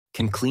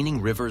Can cleaning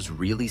rivers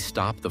really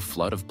stop the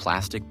flood of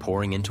plastic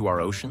pouring into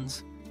our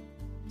oceans?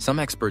 Some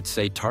experts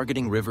say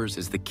targeting rivers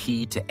is the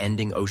key to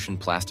ending ocean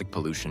plastic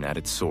pollution at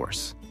its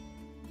source.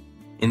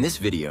 In this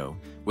video,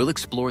 we'll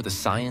explore the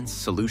science,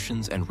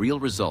 solutions, and real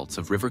results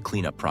of river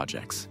cleanup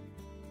projects.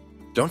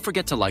 Don't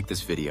forget to like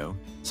this video,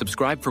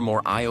 subscribe for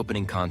more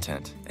eye-opening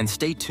content, and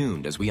stay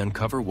tuned as we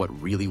uncover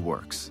what really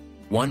works.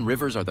 1.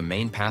 Rivers are the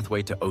main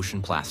pathway to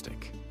ocean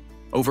plastic.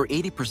 Over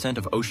 80%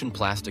 of ocean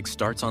plastic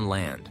starts on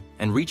land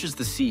and reaches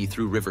the sea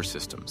through river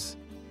systems.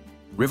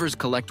 Rivers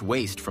collect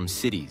waste from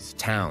cities,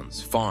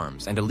 towns,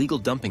 farms, and illegal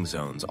dumping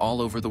zones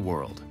all over the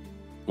world.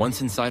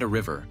 Once inside a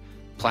river,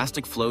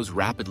 plastic flows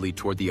rapidly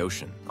toward the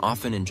ocean,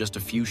 often in just a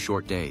few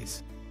short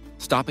days.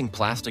 Stopping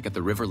plastic at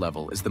the river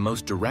level is the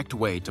most direct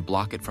way to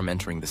block it from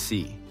entering the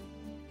sea.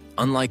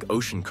 Unlike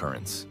ocean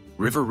currents,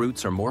 river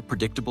routes are more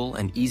predictable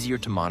and easier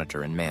to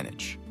monitor and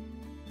manage.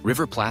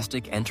 River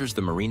plastic enters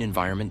the marine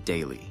environment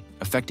daily,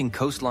 affecting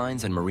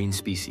coastlines and marine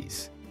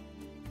species.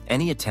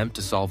 Any attempt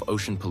to solve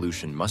ocean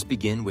pollution must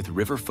begin with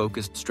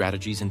river-focused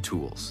strategies and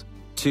tools.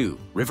 2.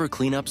 River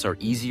cleanups are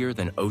easier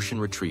than ocean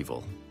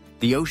retrieval.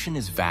 The ocean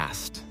is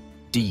vast,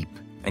 deep,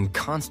 and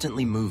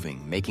constantly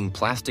moving, making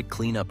plastic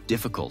cleanup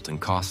difficult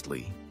and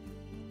costly.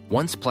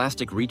 Once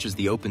plastic reaches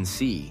the open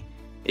sea,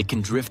 it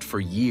can drift for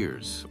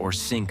years or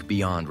sink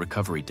beyond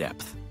recovery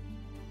depth.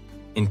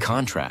 In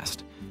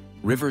contrast,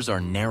 rivers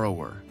are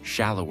narrower,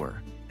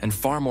 shallower, and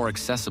far more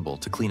accessible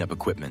to cleanup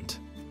equipment.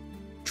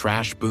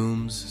 Trash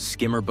booms,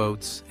 skimmer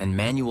boats, and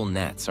manual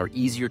nets are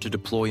easier to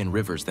deploy in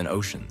rivers than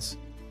oceans.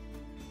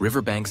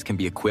 Riverbanks can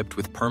be equipped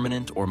with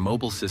permanent or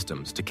mobile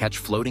systems to catch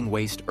floating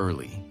waste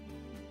early.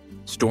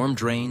 Storm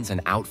drains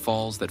and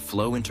outfalls that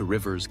flow into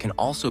rivers can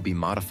also be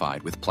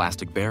modified with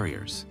plastic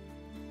barriers.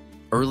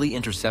 Early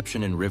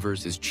interception in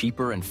rivers is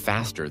cheaper and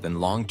faster than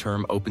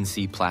long-term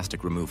open-sea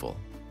plastic removal.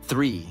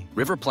 3.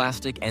 River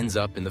plastic ends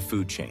up in the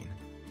food chain.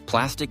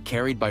 Plastic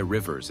carried by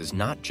rivers is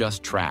not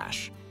just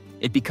trash.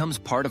 It becomes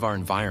part of our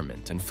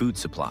environment and food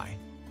supply.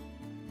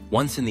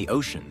 Once in the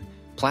ocean,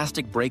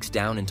 plastic breaks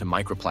down into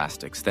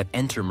microplastics that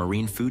enter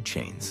marine food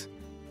chains.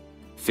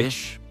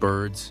 Fish,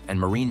 birds, and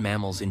marine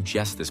mammals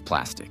ingest this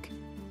plastic,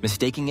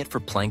 mistaking it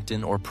for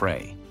plankton or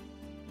prey.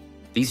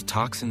 These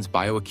toxins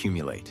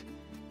bioaccumulate,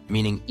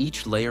 meaning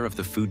each layer of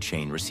the food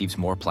chain receives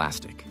more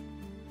plastic.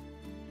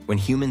 When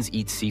humans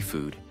eat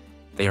seafood,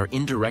 they are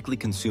indirectly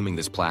consuming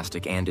this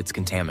plastic and its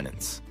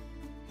contaminants.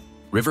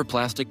 River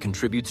plastic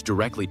contributes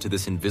directly to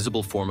this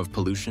invisible form of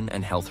pollution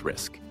and health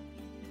risk.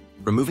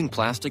 Removing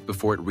plastic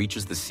before it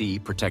reaches the sea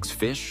protects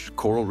fish,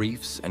 coral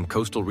reefs, and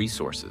coastal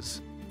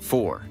resources.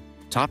 4.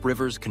 Top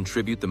rivers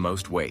contribute the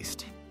most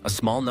waste. A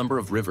small number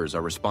of rivers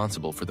are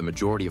responsible for the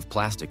majority of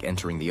plastic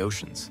entering the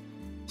oceans.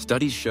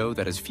 Studies show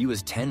that as few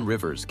as 10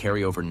 rivers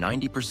carry over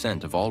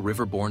 90% of all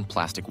riverborne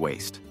plastic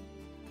waste.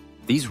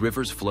 These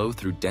rivers flow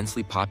through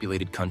densely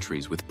populated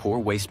countries with poor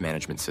waste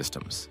management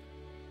systems.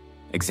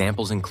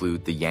 Examples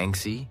include the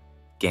Yangtze,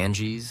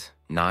 Ganges,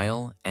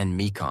 Nile, and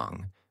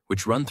Mekong,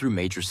 which run through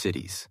major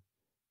cities.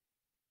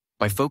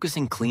 By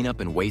focusing cleanup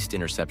and waste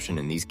interception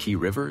in these key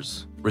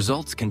rivers,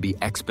 results can be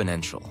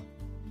exponential.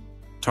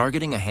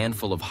 Targeting a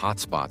handful of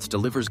hotspots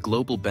delivers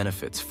global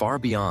benefits far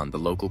beyond the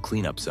local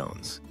cleanup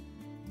zones.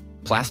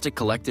 Plastic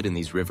collected in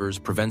these rivers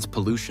prevents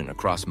pollution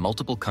across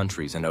multiple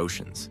countries and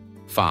oceans.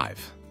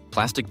 5.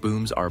 Plastic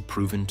booms are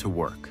proven to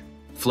work.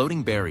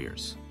 Floating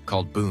barriers,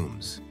 called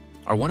booms,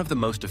 are one of the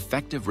most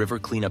effective river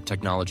cleanup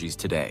technologies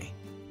today.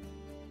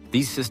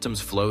 These systems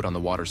float on the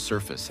water's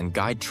surface and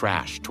guide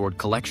trash toward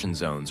collection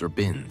zones or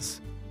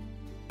bins.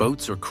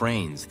 Boats or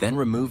cranes then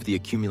remove the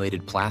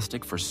accumulated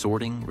plastic for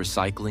sorting,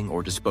 recycling,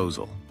 or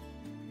disposal.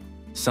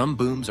 Some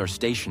booms are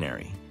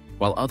stationary,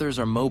 while others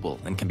are mobile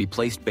and can be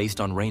placed based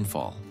on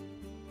rainfall.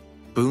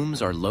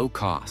 Booms are low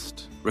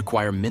cost,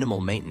 require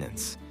minimal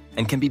maintenance,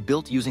 and can be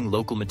built using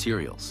local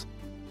materials.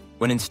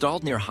 When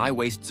installed near high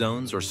waste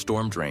zones or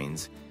storm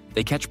drains,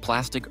 they catch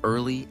plastic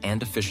early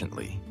and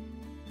efficiently.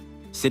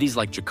 Cities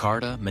like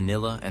Jakarta,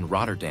 Manila, and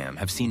Rotterdam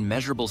have seen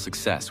measurable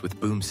success with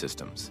boom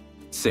systems.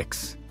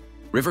 6.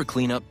 River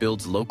cleanup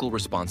builds local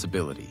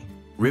responsibility.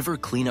 River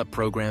cleanup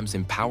programs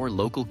empower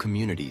local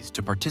communities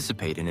to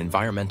participate in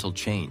environmental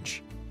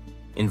change.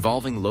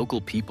 Involving local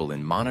people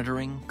in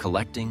monitoring,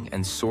 collecting,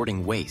 and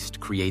sorting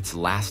waste creates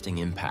lasting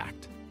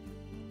impact.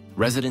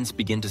 Residents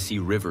begin to see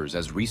rivers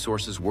as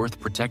resources worth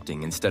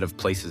protecting instead of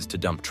places to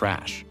dump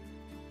trash.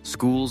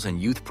 Schools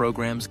and youth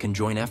programs can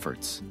join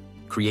efforts,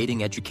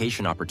 creating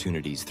education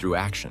opportunities through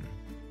action.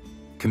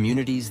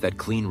 Communities that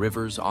clean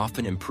rivers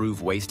often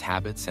improve waste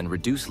habits and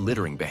reduce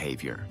littering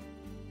behavior.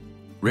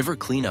 River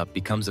cleanup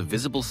becomes a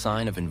visible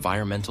sign of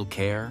environmental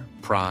care,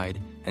 pride,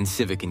 and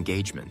civic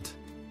engagement.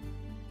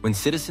 When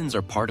citizens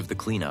are part of the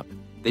cleanup,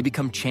 they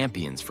become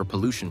champions for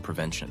pollution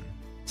prevention.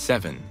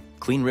 7.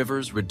 Clean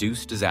rivers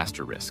reduce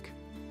disaster risk.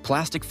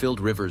 Plastic-filled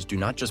rivers do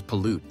not just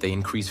pollute, they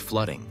increase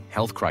flooding,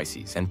 health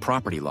crises, and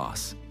property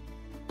loss.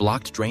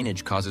 Blocked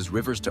drainage causes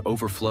rivers to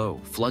overflow,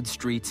 flood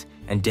streets,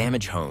 and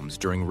damage homes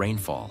during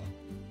rainfall.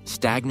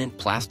 Stagnant,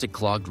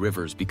 plastic-clogged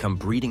rivers become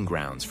breeding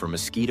grounds for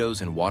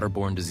mosquitoes and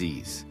waterborne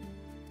disease.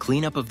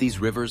 Cleanup of these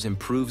rivers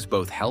improves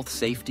both health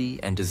safety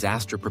and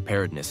disaster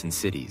preparedness in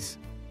cities.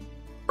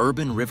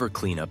 Urban river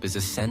cleanup is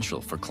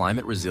essential for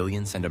climate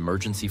resilience and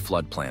emergency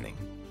flood planning.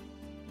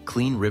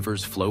 Clean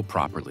rivers flow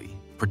properly,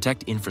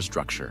 protect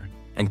infrastructure,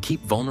 and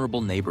keep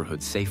vulnerable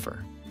neighborhoods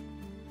safer.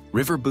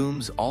 River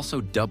booms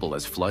also double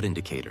as flood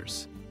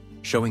indicators,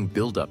 showing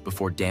buildup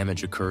before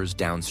damage occurs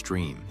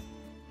downstream.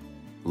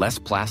 Less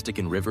plastic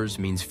in rivers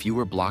means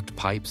fewer blocked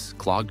pipes,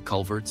 clogged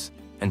culverts,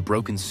 and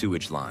broken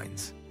sewage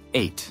lines.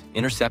 8.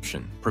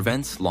 Interception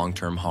prevents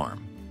long-term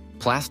harm.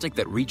 Plastic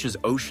that reaches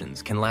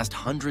oceans can last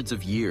hundreds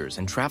of years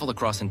and travel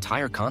across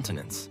entire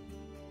continents.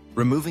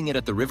 Removing it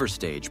at the river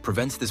stage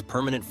prevents this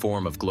permanent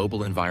form of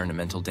global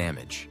environmental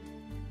damage.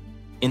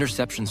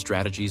 Interception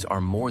strategies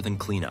are more than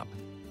cleanup.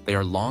 They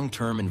are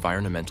long-term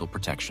environmental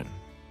protection.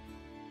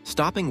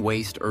 Stopping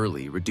waste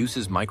early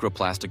reduces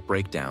microplastic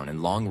breakdown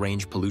and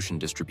long-range pollution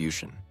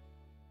distribution.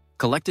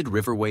 Collected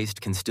river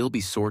waste can still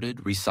be sorted,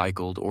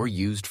 recycled, or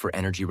used for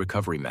energy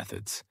recovery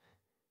methods.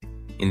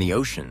 In the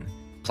ocean,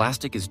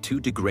 plastic is too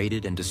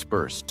degraded and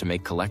dispersed to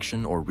make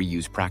collection or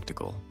reuse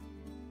practical.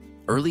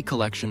 Early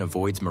collection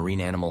avoids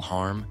marine animal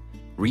harm,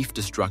 reef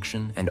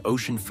destruction, and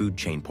ocean food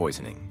chain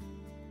poisoning.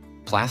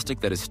 Plastic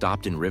that is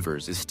stopped in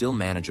rivers is still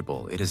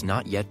manageable. It has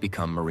not yet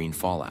become marine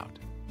fallout.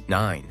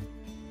 9.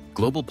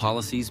 Global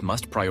policies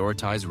must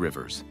prioritize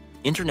rivers.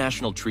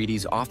 International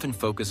treaties often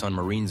focus on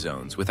marine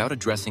zones without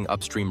addressing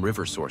upstream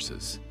river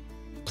sources.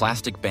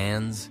 Plastic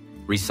bans,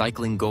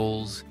 recycling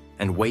goals,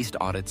 and waste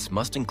audits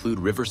must include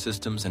river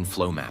systems and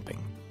flow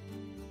mapping.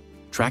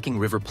 Tracking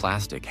river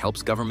plastic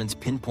helps governments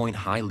pinpoint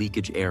high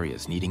leakage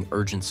areas needing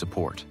urgent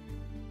support.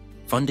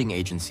 Funding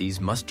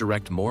agencies must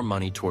direct more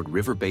money toward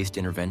river-based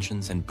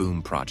interventions and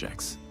boom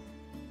projects.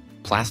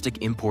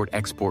 Plastic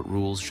import-export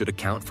rules should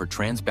account for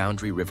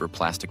transboundary river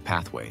plastic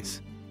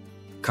pathways.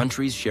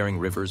 Countries sharing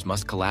rivers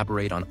must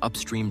collaborate on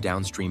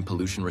upstream-downstream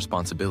pollution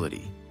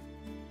responsibility.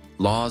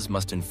 Laws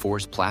must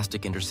enforce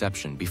plastic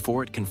interception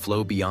before it can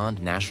flow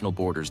beyond national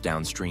borders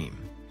downstream.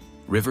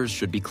 Rivers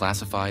should be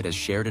classified as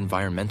shared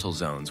environmental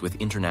zones with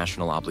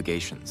international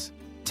obligations.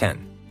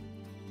 10.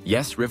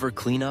 Yes, river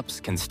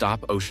cleanups can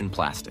stop ocean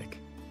plastic.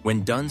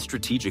 When done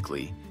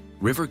strategically,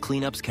 river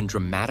cleanups can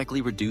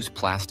dramatically reduce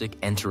plastic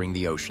entering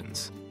the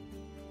oceans.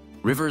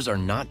 Rivers are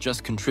not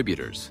just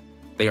contributors,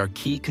 they are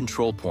key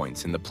control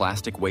points in the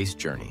plastic waste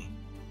journey.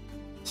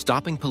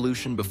 Stopping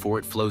pollution before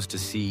it flows to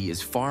sea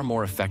is far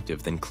more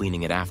effective than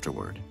cleaning it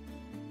afterward.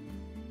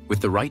 With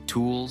the right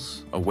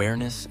tools,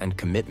 awareness, and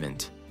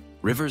commitment,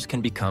 rivers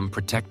can become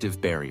protective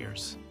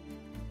barriers.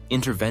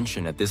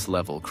 Intervention at this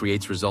level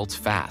creates results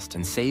fast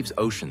and saves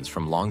oceans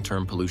from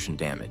long-term pollution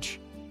damage.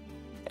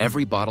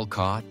 Every bottle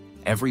caught,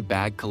 every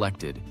bag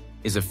collected,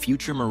 is a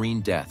future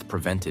marine death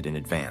prevented in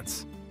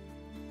advance.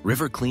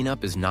 River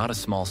cleanup is not a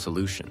small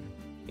solution.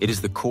 It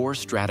is the core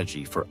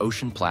strategy for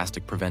ocean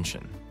plastic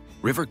prevention.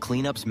 River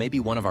cleanups may be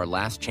one of our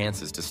last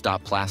chances to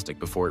stop plastic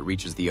before it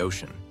reaches the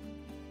ocean.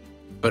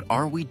 But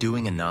are we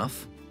doing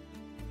enough?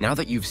 Now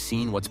that you've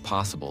seen what's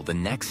possible, the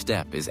next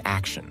step is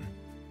action.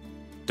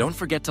 Don't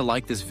forget to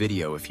like this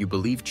video if you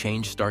believe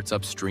change starts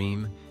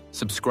upstream,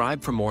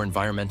 subscribe for more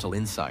environmental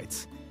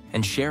insights,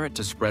 and share it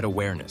to spread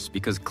awareness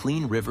because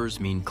clean rivers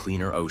mean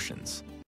cleaner oceans.